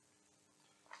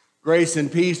Grace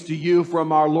and peace to you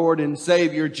from our Lord and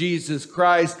Savior, Jesus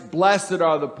Christ. Blessed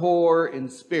are the poor in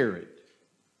spirit,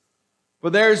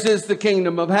 for theirs is the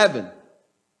kingdom of heaven.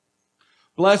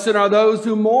 Blessed are those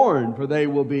who mourn, for they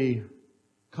will be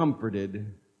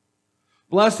comforted.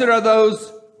 Blessed are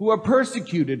those who are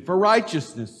persecuted for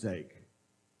righteousness' sake,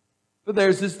 for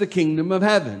theirs is the kingdom of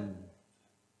heaven.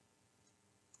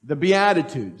 The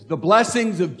Beatitudes, the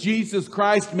blessings of Jesus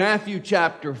Christ, Matthew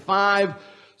chapter 5,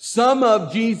 some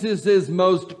of Jesus'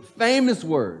 most famous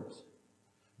words,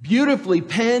 beautifully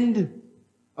penned,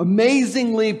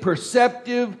 amazingly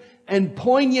perceptive, and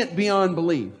poignant beyond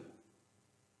belief.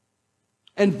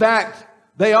 In fact,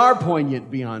 they are poignant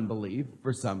beyond belief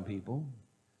for some people.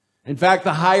 In fact,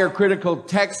 the higher critical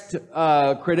text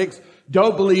critics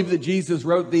don't believe that Jesus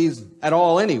wrote these at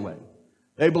all anyway.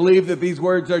 They believe that these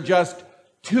words are just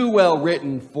too well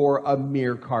written for a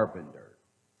mere carpenter.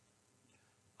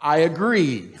 I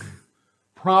agree.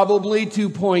 Probably too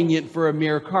poignant for a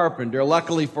mere carpenter.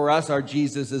 Luckily for us, our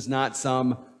Jesus is not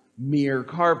some mere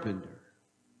carpenter.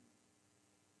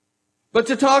 But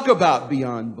to talk about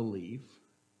beyond belief,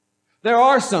 there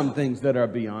are some things that are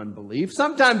beyond belief.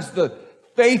 Sometimes the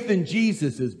faith in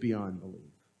Jesus is beyond belief.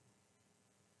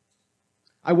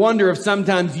 I wonder if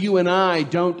sometimes you and I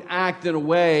don't act in a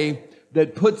way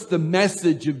that puts the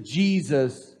message of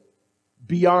Jesus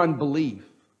beyond belief.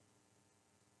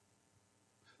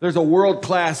 There's a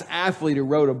world-class athlete who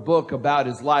wrote a book about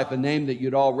his life, a name that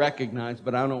you'd all recognize,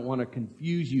 but I don't want to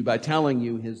confuse you by telling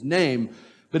you his name.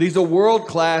 But he's a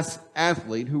world-class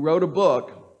athlete who wrote a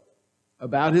book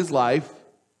about his life.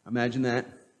 Imagine that.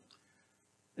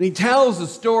 And he tells a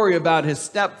story about his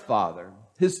stepfather.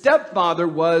 His stepfather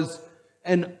was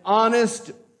an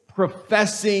honest,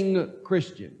 professing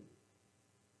Christian.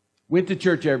 Went to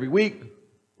church every week,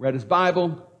 read his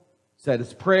Bible, said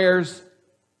his prayers.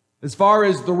 As far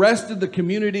as the rest of the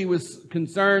community was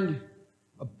concerned,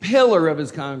 a pillar of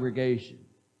his congregation.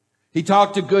 He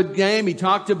talked a good game. He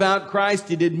talked about Christ.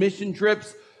 He did mission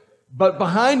trips. But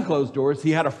behind closed doors,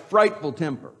 he had a frightful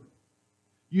temper.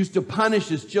 Used to punish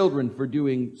his children for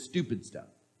doing stupid stuff,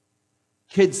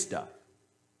 kid stuff.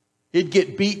 He'd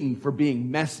get beaten for being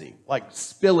messy, like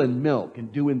spilling milk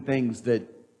and doing things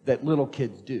that little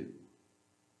kids do.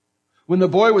 When the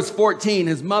boy was 14,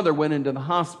 his mother went into the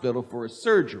hospital for a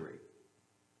surgery.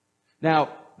 Now,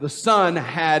 the son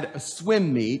had a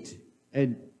swim meet,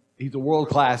 and he's a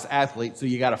world-class athlete, so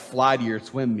you got to fly to your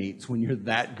swim meets when you're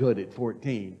that good at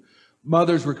 14.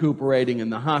 Mother's recuperating in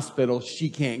the hospital. She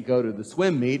can't go to the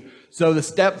swim meet, so the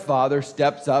stepfather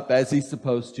steps up as he's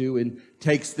supposed to and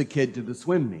takes the kid to the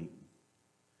swim meet.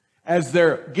 As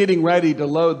they're getting ready to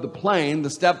load the plane, the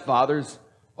stepfather's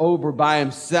over by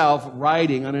himself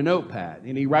writing on a notepad.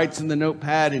 And he writes in the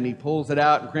notepad and he pulls it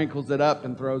out and crinkles it up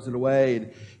and throws it away.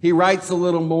 And he writes a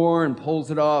little more and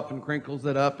pulls it off and crinkles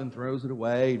it up and throws it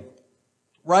away.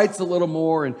 Writes a little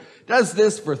more and does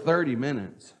this for 30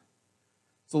 minutes.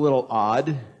 It's a little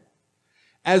odd.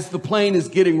 As the plane is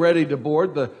getting ready to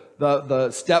board,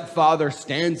 the stepfather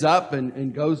stands up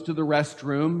and goes to the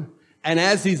restroom. And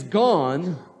as he's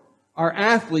gone, our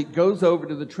athlete goes over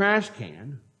to the trash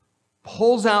can,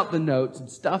 pulls out the notes and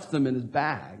stuffs them in his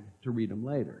bag to read them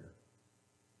later.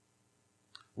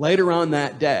 Later on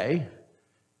that day,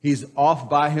 he's off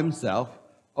by himself,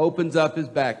 opens up his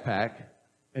backpack,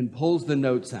 and pulls the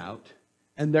notes out,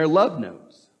 and they're love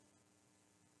notes.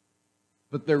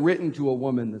 But they're written to a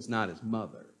woman that's not his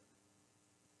mother.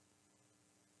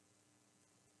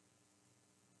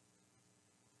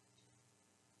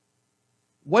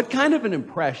 What kind of an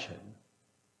impression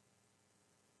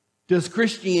does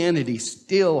Christianity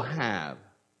still have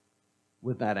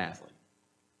with that athlete?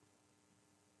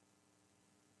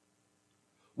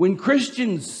 When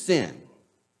Christians sin,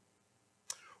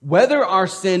 whether our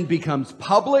sin becomes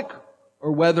public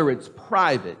or whether it's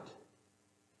private,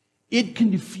 it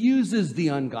confuses the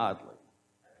ungodly.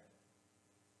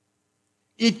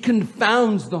 It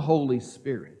confounds the Holy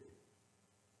Spirit.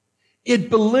 It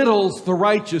belittles the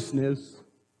righteousness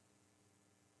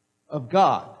of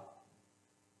God.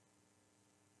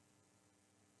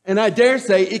 And I dare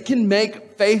say it can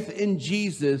make faith in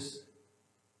Jesus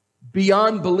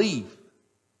beyond belief.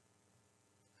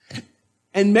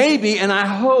 And maybe, and I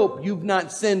hope you've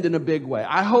not sinned in a big way.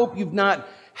 I hope you've not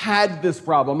had this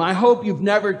problem. I hope you've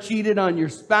never cheated on your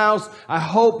spouse. I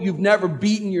hope you've never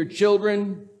beaten your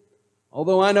children.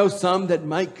 Although I know some that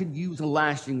could use a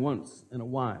lashing once in a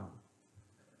while.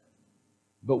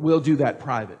 But we'll do that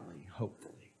privately, hopefully.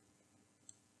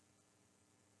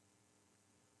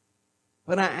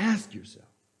 But I ask yourself,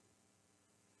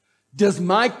 does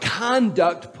my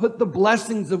conduct put the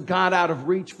blessings of God out of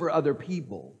reach for other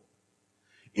people?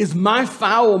 Is my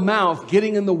foul mouth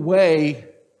getting in the way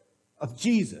of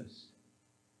Jesus?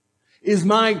 Is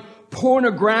my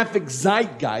pornographic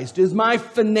zeitgeist, is my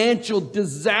financial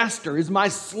disaster, is my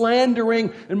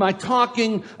slandering and my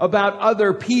talking about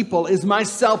other people, is my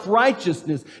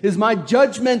self-righteousness, is my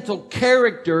judgmental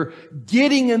character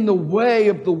getting in the way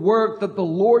of the work that the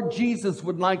Lord Jesus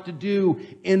would like to do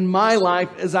in my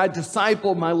life as I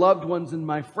disciple my loved ones and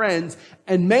my friends,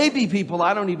 and maybe people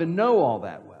I don't even know all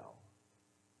that well?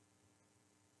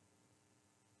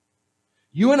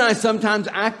 You and I sometimes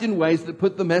act in ways that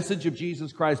put the message of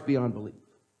Jesus Christ beyond belief.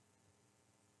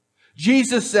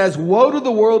 Jesus says, "Woe to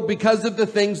the world because of the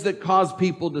things that cause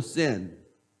people to sin.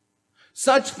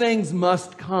 Such things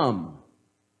must come,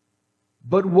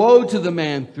 but woe to the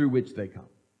man through which they come."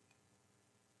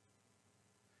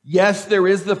 Yes, there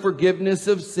is the forgiveness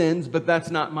of sins, but that's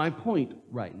not my point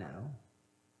right now.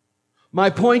 My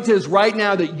point is right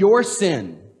now that your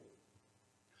sin,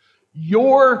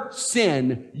 your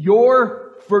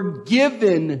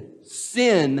forgiven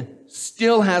sin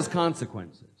still has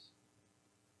consequences.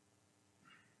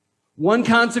 One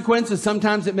consequence is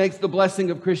sometimes it makes the blessing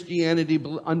of Christianity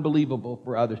unbelievable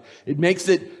for others. It makes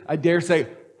it, I dare say,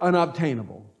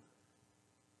 unobtainable.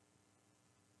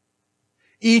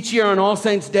 Each year on All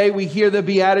Saints' Day, we hear the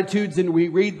Beatitudes and we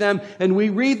read them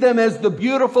as the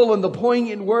beautiful and the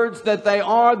poignant words that they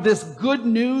are, this good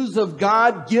news of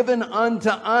God given unto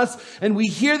us. And we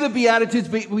hear the Beatitudes,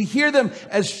 but we hear them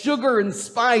as sugar and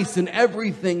spice and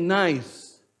everything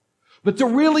nice. But to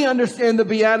really understand the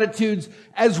Beatitudes,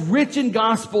 as rich in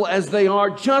gospel as they are,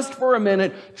 just for a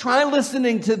minute, try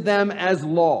listening to them as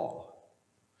law.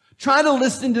 Try to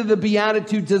listen to the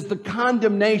Beatitudes as the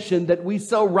condemnation that we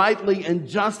so rightly and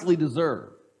justly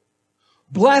deserve.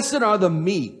 Blessed are the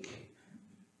meek.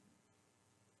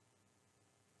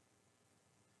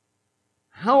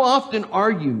 How often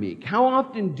are you meek? How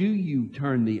often do you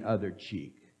turn the other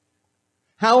cheek?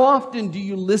 How often do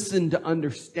you listen to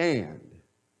understand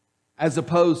as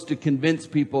opposed to convince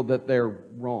people that they're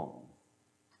wrong?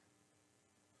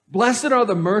 Blessed are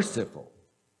the merciful.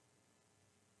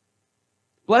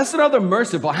 Blessed are the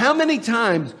merciful. How many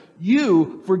times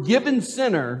you, forgiven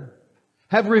sinner,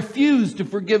 have refused to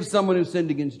forgive someone who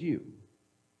sinned against you?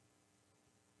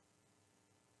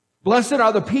 Blessed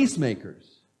are the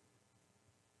peacemakers.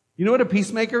 You know what a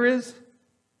peacemaker is?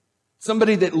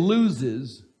 Somebody that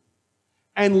loses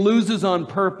and loses on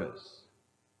purpose.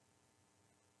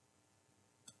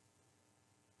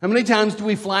 How many times do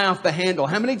we fly off the handle?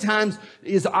 How many times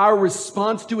is our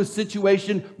response to a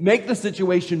situation make the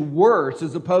situation worse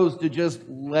as opposed to just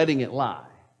letting it lie?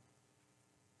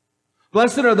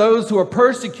 Blessed are those who are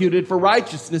persecuted for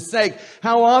righteousness' sake.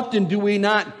 How often do we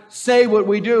not say what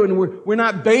we do and we're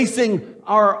not basing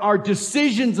our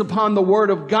decisions upon the Word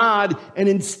of God and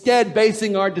instead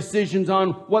basing our decisions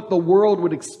on what the world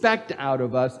would expect out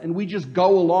of us, and we just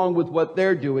go along with what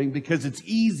they're doing because it's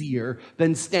easier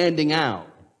than standing out?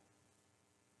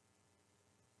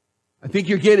 I think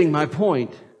you're getting my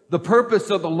point. The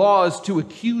purpose of the law is to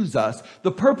accuse us.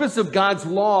 The purpose of God's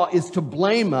law is to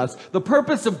blame us. The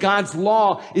purpose of God's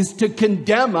law is to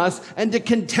condemn us and to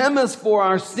condemn us for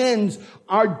our sins,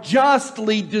 our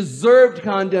justly deserved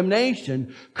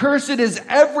condemnation. Cursed is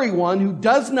everyone who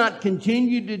does not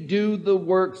continue to do the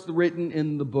works written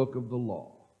in the book of the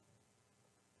law.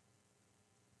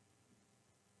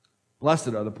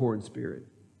 Blessed are the poor in spirit.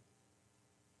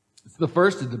 It's the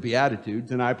first of the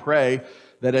Beatitudes, and I pray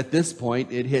that at this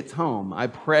point it hits home. I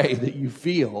pray that you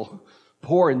feel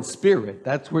poor in spirit.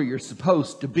 That's where you're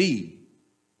supposed to be.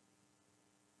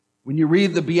 When you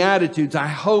read the Beatitudes, I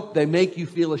hope they make you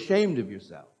feel ashamed of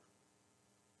yourself.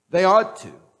 They ought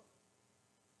to.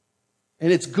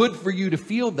 And it's good for you to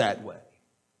feel that way.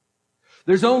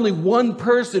 There's only one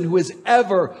person who has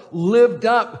ever lived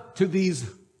up to these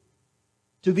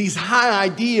high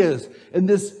ideas and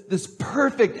this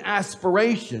perfect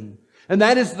aspiration. And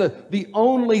that is the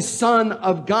only Son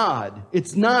of God.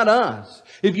 It's not us.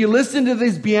 If you listen to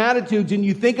these Beatitudes and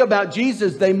you think about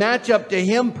Jesus, they match up to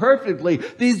Him perfectly.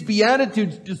 These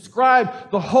Beatitudes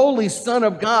describe the Holy Son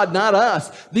of God, not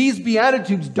us. These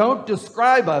Beatitudes don't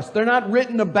describe us. They're not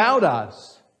written about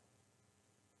us.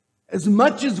 As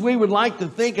much as we would like to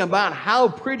think about how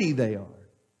pretty they are.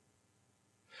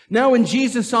 Now, when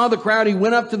Jesus saw the crowd, He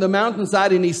went up to the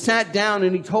mountainside and He sat down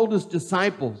and He told His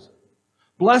disciples,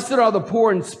 "Blessed are the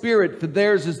poor in spirit, for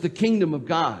theirs is the kingdom of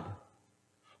God.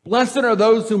 Blessed are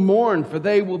those who mourn, for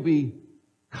they will be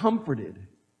comforted.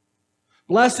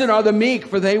 Blessed are the meek,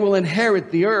 for they will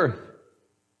inherit the earth.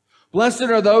 Blessed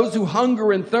are those who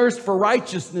hunger and thirst for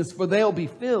righteousness, for they'll be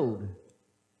filled.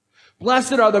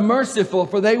 Blessed are the merciful,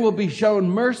 for they will be shown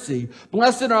mercy.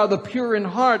 Blessed are the pure in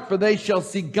heart, for they shall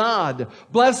see God.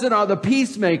 Blessed are the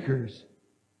peacemakers,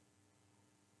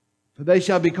 for they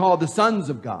shall be called the sons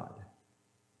of God.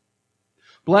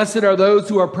 Blessed are those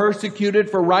who are persecuted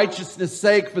for righteousness'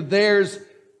 sake, for theirs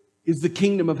is the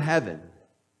kingdom of heaven.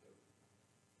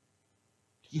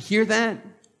 You hear that?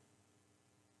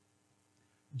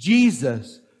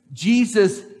 Jesus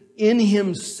in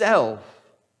himself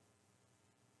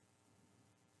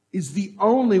is the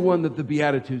only one that the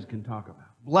Beatitudes can talk about.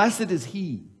 Blessed is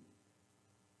he.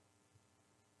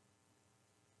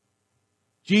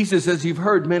 Jesus, as you've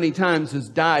heard many times, has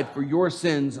died for your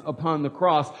sins upon the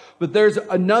cross. But there's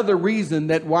another reason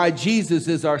that why Jesus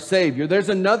is our Savior. There's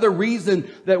another reason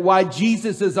that why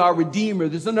Jesus is our Redeemer.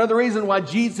 There's another reason why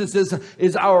Jesus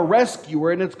is our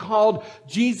rescuer. And it's called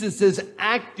Jesus'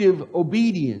 active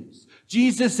obedience.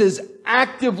 Jesus is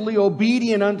actively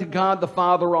obedient unto God the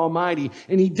Father Almighty.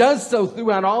 And he does so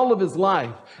throughout all of his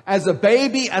life. As a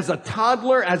baby, as a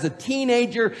toddler, as a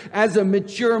teenager, as a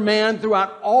mature man,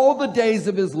 throughout all the days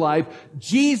of his life,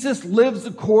 Jesus lives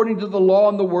according to the law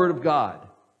and the Word of God.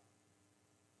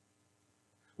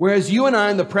 Whereas you and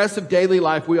I, in the press of daily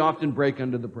life, we often break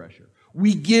under the pressure.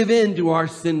 We give in to our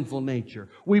sinful nature.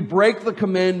 We break the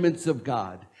commandments of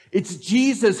God. It's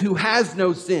Jesus who has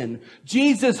no sin.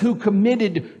 Jesus who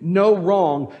committed no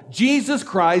wrong. Jesus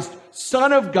Christ,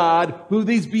 Son of God, who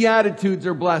these Beatitudes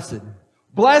are blessed.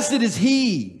 Blessed is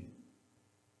he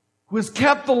who has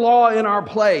kept the law in our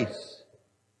place.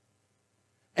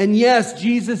 And yes,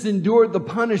 Jesus endured the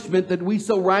punishment that we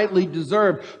so rightly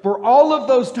deserved for all of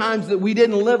those times that we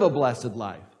didn't live a blessed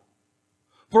life.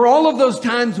 For all of those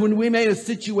times when we made a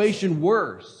situation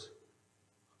worse.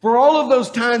 For all of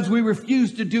those times we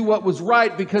refused to do what was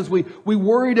right because we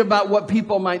worried about what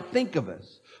people might think of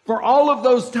us. For all of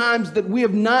those times that we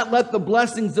have not let the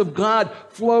blessings of God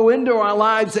flow into our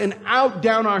lives and out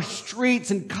down our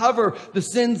streets and cover the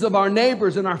sins of our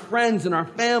neighbors and our friends and our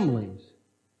families.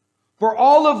 For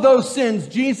all of those sins,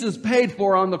 Jesus paid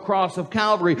for on the cross of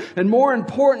Calvary. And more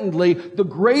importantly, the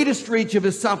greatest reach of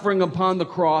his suffering upon the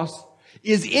cross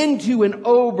is into and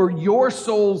over your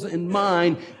souls and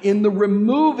mine in the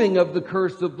removing of the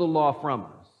curse of the law from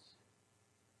us.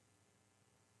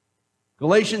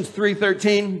 Galatians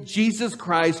 3:13, Jesus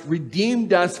Christ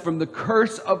redeemed us from the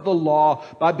curse of the law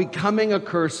by becoming a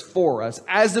curse for us.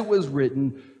 As it was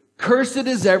written, cursed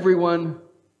is everyone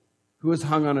who is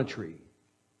hung on a tree.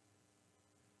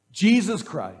 Jesus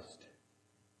Christ,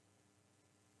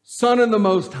 Son of the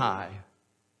Most High,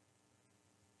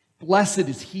 blessed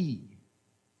is he.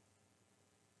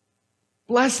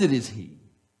 Blessed is he.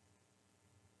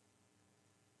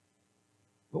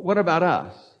 But what about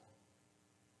us?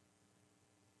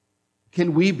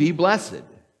 Can we be blessed?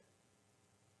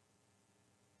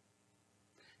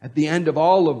 At the end of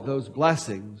all of those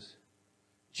blessings,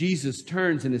 Jesus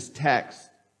turns in his text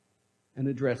and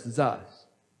addresses us.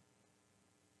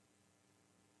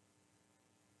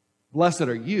 Blessed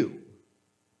are you.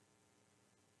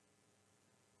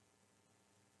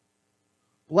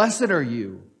 Blessed are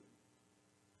you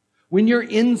when you're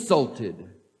insulted,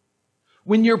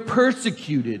 when you're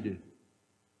persecuted,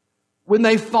 when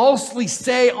they falsely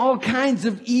say all kinds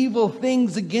of evil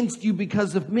things against you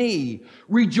because of me.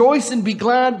 Rejoice and be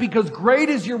glad, because great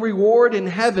is your reward in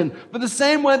heaven. For the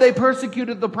same way they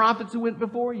persecuted the prophets who went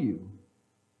before you.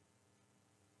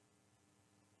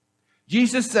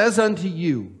 Jesus says unto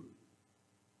you,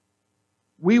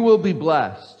 we will be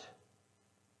blessed.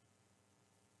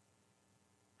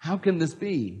 How can this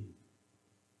be?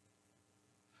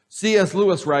 C.S.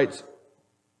 Lewis writes,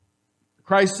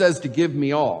 Christ says to give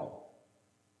me all.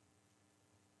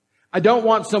 I don't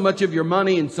want so much of your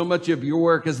money and so much of your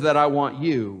work as that I want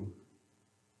you.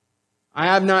 I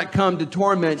have not come to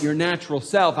torment your natural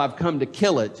self. I've come to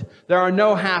kill it. There are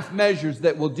no half measures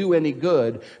that will do any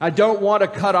good. I don't want to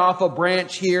cut off a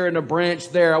branch here and a branch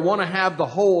there. I want to have the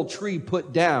whole tree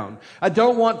put down. I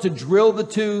don't want to drill the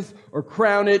tooth or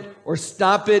crown it or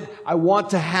stop it. I want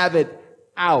to have it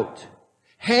out.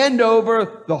 Hand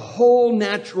over the whole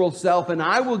natural self, and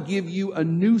I will give you a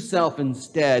new self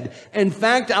instead. In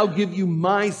fact, I'll give you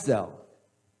myself,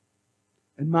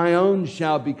 and my own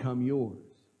shall become yours.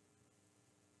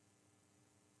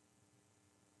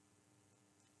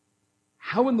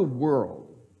 How in the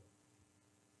world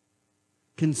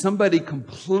can somebody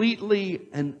completely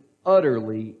and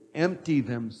utterly empty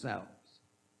themselves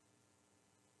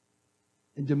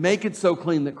and to make it so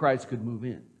clean that Christ could move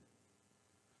in?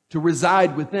 To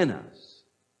reside within us,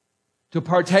 to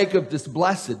partake of this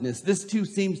blessedness. This too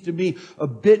seems to me a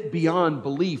bit beyond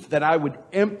belief, that I would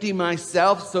empty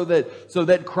myself so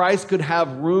that Christ could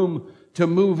have room to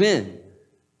move in.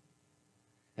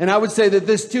 And I would say that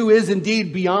this too is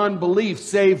indeed beyond belief,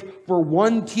 save for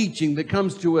one teaching that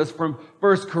comes to us from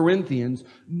 1 Corinthians.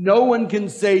 No one can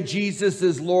say Jesus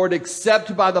is Lord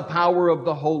except by the power of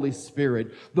the Holy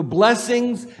Spirit. The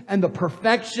blessings and the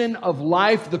perfection of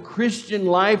life, the Christian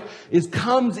life,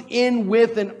 comes in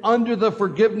with and under the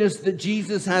forgiveness that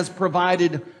Jesus has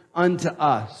provided unto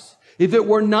us. If it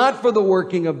were not for the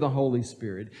working of the Holy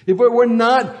Spirit, if it were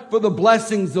not for the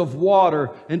blessings of water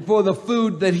and for the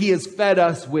food that He has fed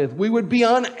us with, we would be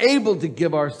unable to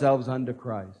give ourselves unto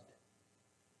Christ.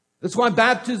 That's why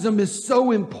baptism is so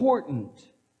important.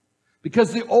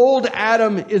 Because the old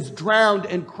Adam is drowned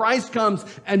and Christ comes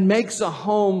and makes a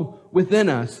home within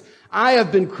us. I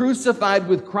have been crucified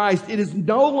with Christ. It is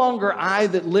no longer I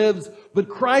that lives, but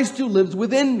Christ who lives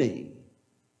within me.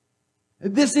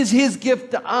 This is His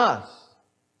gift to us.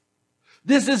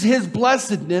 This is His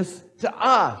blessedness to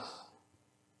us.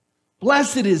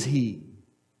 Blessed is He.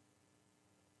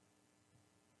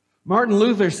 Martin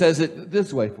Luther says it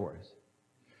this way for us.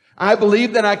 I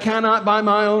believe that I cannot by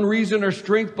my own reason or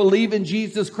strength believe in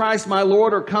Jesus Christ my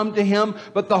Lord or come to Him,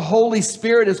 but the Holy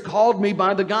Spirit has called me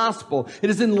by the gospel. It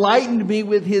has enlightened me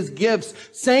with His gifts,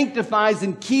 sanctifies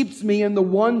and keeps me in the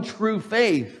one true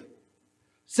faith.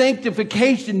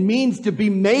 Sanctification means to be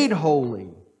made holy.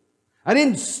 I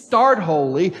didn't start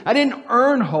holy. I didn't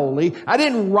earn holy. I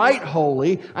didn't write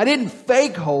holy. I didn't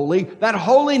fake holy. That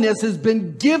holiness has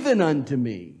been given unto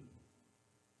me.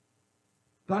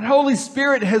 That Holy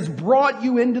Spirit has brought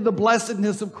you into the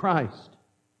blessedness of Christ.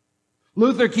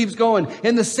 Luther keeps going.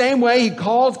 In the same way, he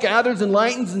calls, gathers,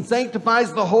 enlightens, and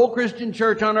sanctifies the whole Christian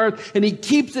church on earth, and he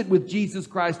keeps it with Jesus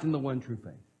Christ in the one true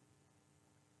faith.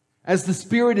 As the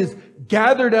Spirit has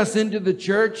gathered us into the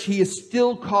church, He is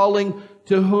still calling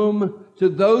to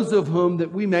those of whom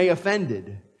that we may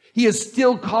offended. He is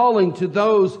still calling to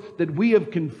those that we have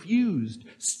confused,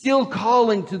 still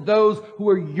calling to those who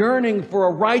are yearning for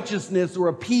a righteousness or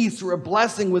a peace or a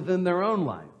blessing within their own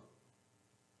life.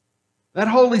 That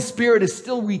Holy Spirit is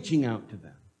still reaching out to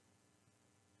them.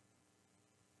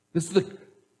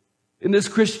 In this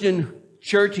Christian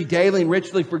church, He daily and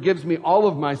richly forgives me all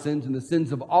of my sins and the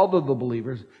sins of all of the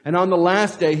believers. And on the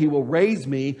last day, He will raise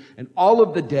me and all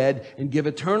of the dead and give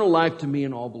eternal life to me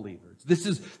and all believers. This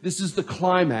is the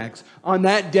climax. On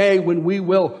that day when we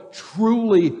will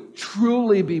truly,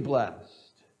 truly be blessed.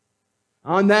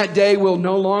 On that day, we'll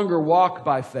no longer walk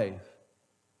by faith,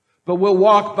 but we'll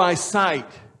walk by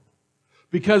sight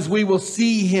because we will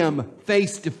see Him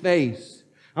face to face.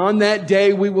 On that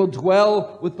day, we will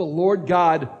dwell with the Lord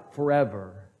God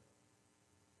forever.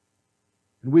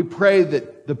 And we pray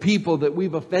that the people that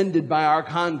we've offended by our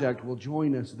conduct will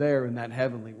join us there in that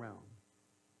heavenly realm.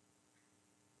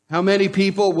 How many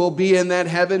people will be in that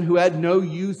heaven who had no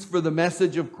use for the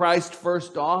message of Christ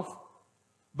first off,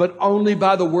 but only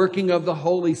by the working of the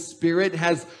Holy Spirit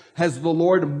has the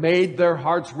Lord made their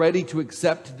hearts ready to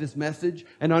accept this message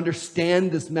and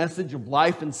understand this message of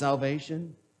life and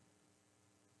salvation?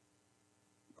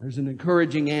 There's an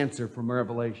encouraging answer from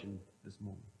Revelation this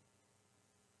morning.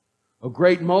 A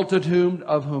great multitude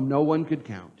of whom no one could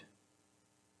count,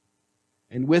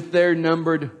 and with their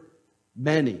numbered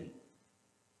many.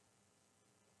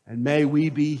 And may we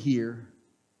be here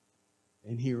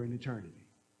and here in eternity.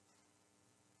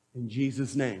 In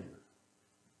Jesus' name,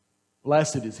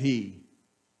 blessed is He.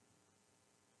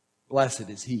 Blessed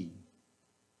is He.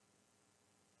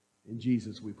 In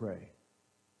Jesus we pray.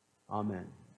 Amen.